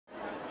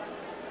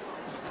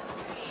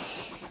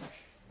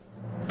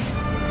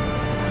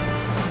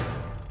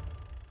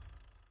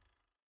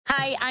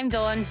Hi, I'm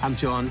Dawn. I'm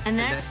John. And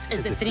this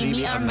is the 3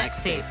 Metre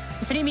Mixtape.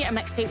 The 3 Metre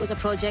Mixtape was a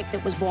project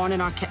that was born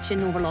in our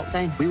kitchen over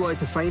lockdown. We wanted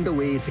to find a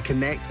way to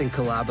connect and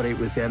collaborate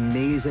with the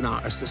amazing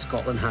artists that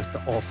Scotland has to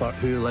offer,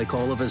 who, like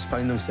all of us,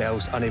 found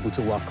themselves unable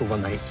to work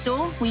overnight.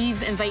 So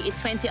we've invited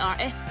 20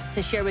 artists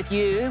to share with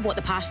you what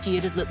the past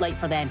year has looked like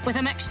for them. With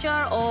a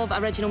mixture of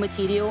original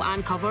material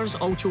and covers,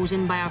 all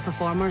chosen by our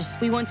performers,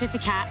 we wanted to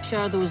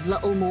capture those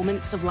little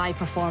moments of live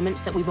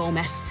performance that we've all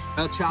missed.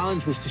 Our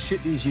challenge was to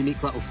shoot these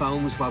unique little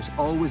films whilst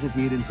always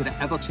adhering to the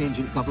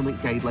ever-changing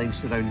government guidelines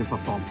surrounding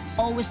performance.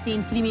 Always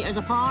staying 3 metres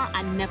apart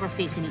and never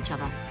facing each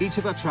other. Each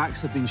of our tracks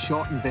have been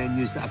shot in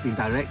venues that have been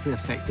directly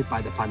affected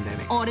by the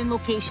pandemic. Or in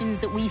locations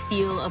that we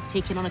feel have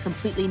taken on a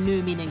completely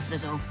new meaning for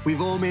us all.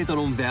 We've all made our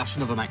own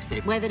version of a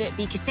mixtape. Whether it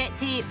be cassette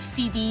tape,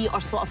 CD or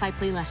Spotify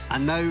playlist.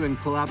 And now, in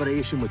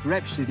collaboration with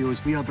Rep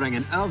Studios, we are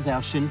bringing our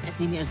version at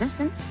 3 metres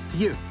distance to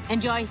you.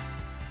 Enjoy.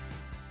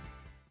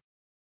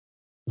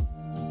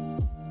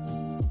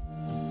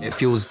 It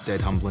feels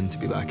dead humbling to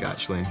be back,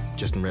 actually,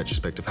 just in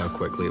retrospect of how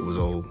quickly it was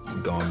all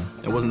gone.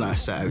 It wasn't that I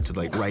set out to,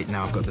 like, right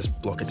now I've got this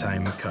block of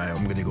time, okay,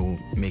 I'm gonna go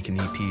make an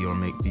EP or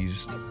make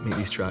these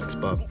tracks,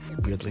 but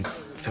weirdly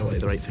felt like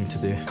the right thing to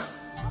do.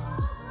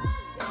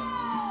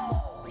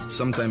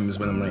 Sometimes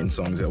when I'm writing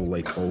songs, it'll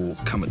all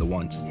come at the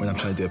once. When I'm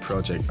trying to do a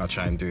project, I'll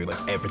try and do like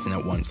everything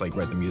at once, like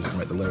write the music and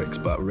write the lyrics.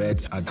 But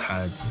Red, I'd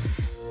had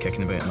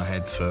kicking about in my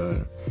head for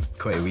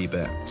quite a wee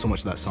bit. So much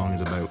of that song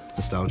is about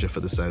nostalgia for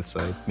the South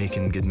Side,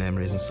 making good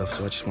memories and stuff,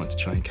 so I just wanted to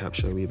try and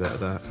capture a wee bit of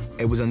that.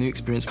 It was a new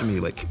experience for me,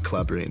 like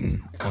collaborating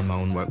on my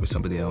own work with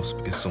somebody else,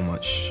 because so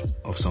much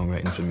of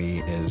songwriting for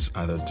me is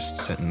either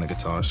just sitting on the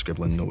guitar,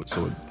 scribbling notes,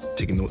 or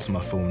taking notes on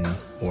my phone,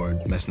 or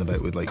messing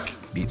about with like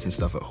beats and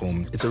stuff at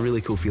home. It's a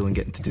really cool feeling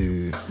getting to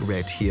do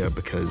Red here,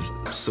 because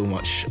so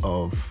much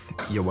of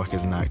your work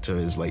as an actor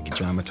is like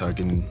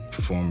dramaturging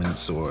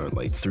performance or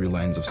like through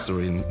lines of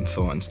story and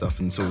thought and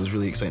stuff, and so it was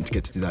really exciting to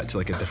get to do that to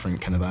like a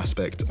different kind of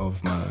aspect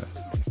of my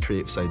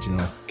creative side, you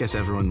know. I guess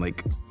everyone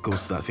like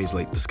goes to that phase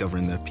like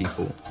discovering their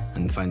people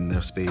and finding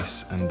their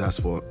space, and that's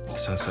what the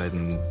South Side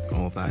and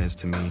all of that is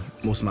to me.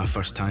 Most of my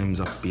first times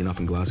being up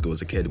in Glasgow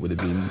as a kid would have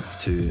been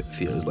to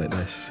theatres like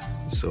this,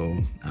 so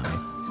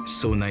it's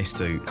so nice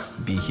to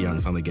be here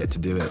and finally get to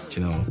do it,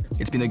 you know.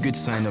 It's been a good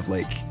sign of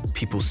like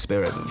people's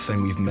spirit. The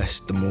thing we've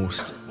missed the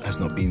most has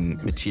not been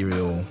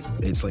material,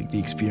 it's like the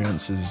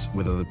experiences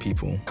with other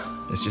people.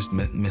 It's just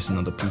missing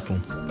other people.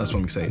 That's what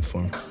I'm excited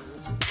for.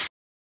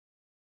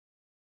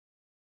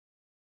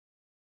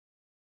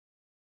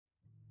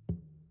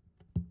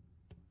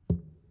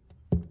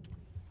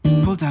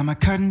 Pulled down my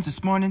curtains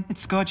this morning,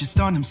 it's gorgeous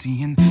dawn I'm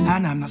seeing,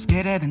 and I'm not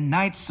scared of the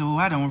night, so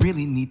I don't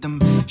really need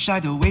them.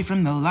 Shied away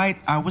from the light,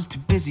 I was too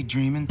busy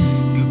dreaming.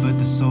 Good for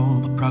the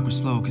soul, but progress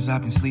slow, cause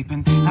I've been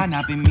sleeping. And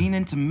I've been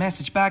meaning to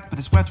message back, but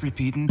it's worth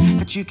repeating,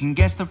 that you can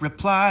guess the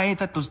reply,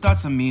 that those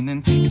thoughts are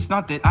meaning. It's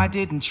not that I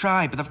didn't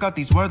try, but I've got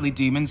these worldly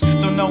demons.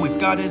 Don't know if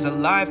God is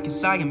alive,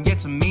 cause I am yet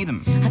to meet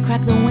him. I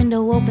crack the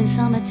window open,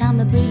 summertime,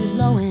 the breeze is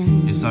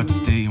blowing. It's hard to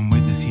stay in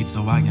with this heat,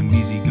 so I am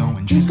easy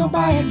going. Dreams go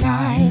by at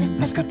night,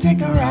 let's go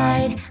take a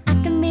ride. I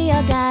can be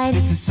your guide.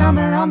 This is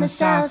summer on the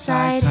South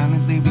Side.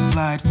 Silently we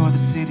glide for the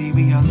city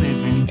we are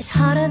living. It's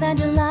hotter than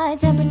July,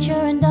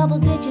 temperature in double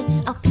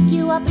digits. I'll pick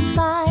you up in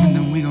 5, and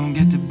then we gon'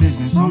 get to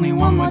business. Only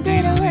one more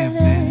day to live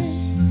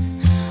this.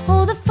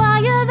 Oh, the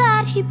fire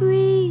that he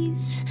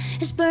breathes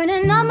is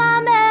burning on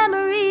my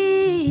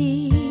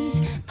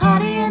memories.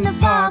 Party in the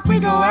park, we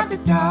go after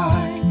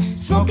dark.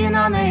 Smoking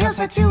on the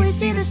hillside till we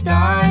see the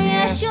stars.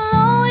 Yes, you'll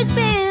always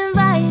be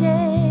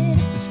invited.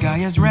 The sky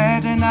is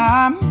red and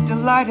I'm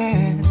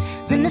delighted.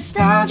 The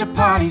nostalgia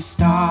party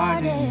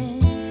started,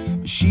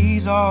 but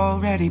she's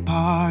already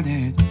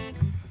parted.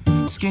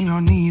 Skin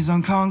your knees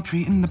on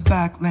concrete in the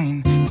back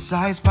lane.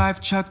 Size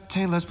 5 Chuck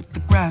Taylors with the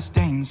grass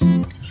stains.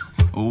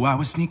 Oh, I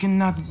was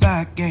sneaking out the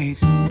back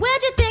gate.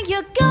 Where'd you think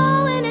you're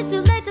going? It's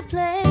too late to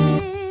play.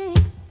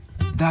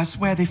 That's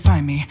where they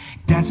find me,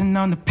 dancing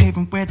on the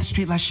pavement where the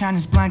streetlight shine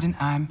is blinding.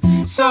 I'm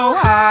so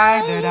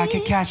high that I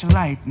could catch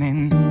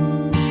lightning,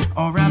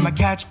 or I'ma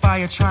catch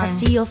fire trying. I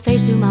see your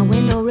face through my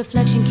window,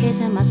 reflection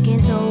kissing my skin.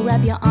 So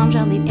wrap your arms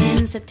around the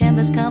end.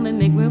 September's coming,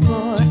 make room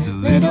for just a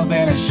little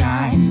bit of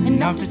shine,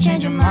 enough to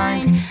change your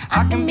mind.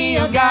 I can be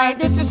your guide,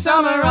 this is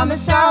summer on the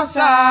South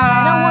Side.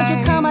 I want you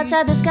to come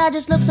outside, the sky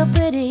just looks so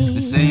pretty. They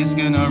say it's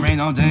gonna rain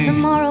all day,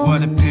 tomorrow,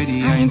 what a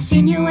pity. I ain't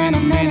seen you in a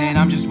minute,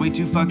 I'm just way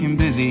too fucking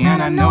busy,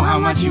 and I know how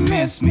much you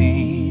miss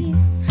me.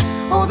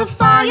 Oh, the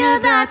fire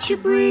that you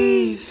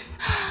breathe,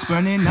 it's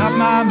burning up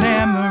my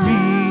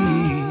memories.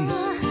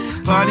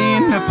 Party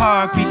in the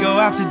park, we go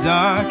after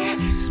dark.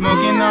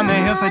 Smoking on the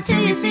hillside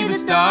till we see the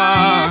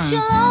stars. Yes,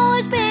 you'll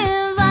always be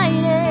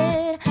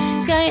invited.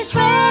 Sky is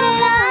red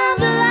and I'm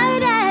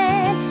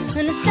delighted.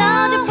 The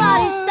nostalgia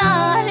party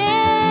started.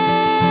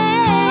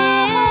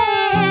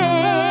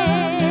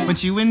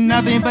 But you in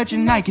nothing but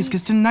your Nikes,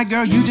 cause tonight,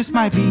 girl, you just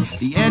might be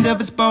the end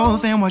of us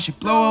both, and watch it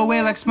blow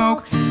away like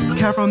smoke. Be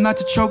careful not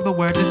to choke the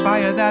word, this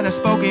fire that I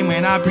spoke. And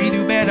when I breathe,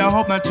 you better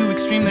hope not too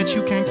extreme that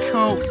you can't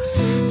cope.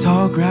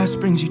 Tall grass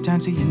brings you down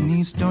to your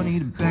knees. Don't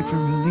need a beg for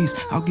release,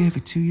 I'll give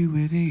it to you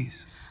with ease.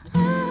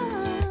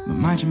 But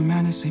mind your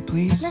manners, say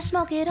please. Let's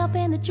smoke it up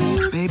in the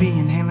trees. Baby,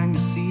 inhaling to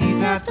see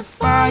that the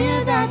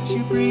fire that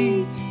you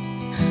breathe.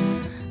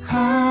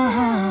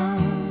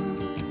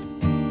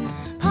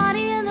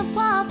 Party in the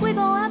park, we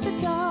go after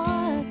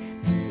dark.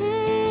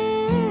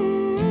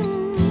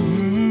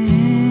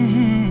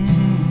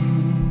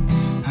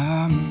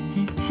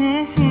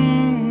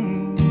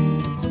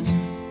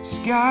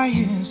 Sky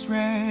is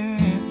red.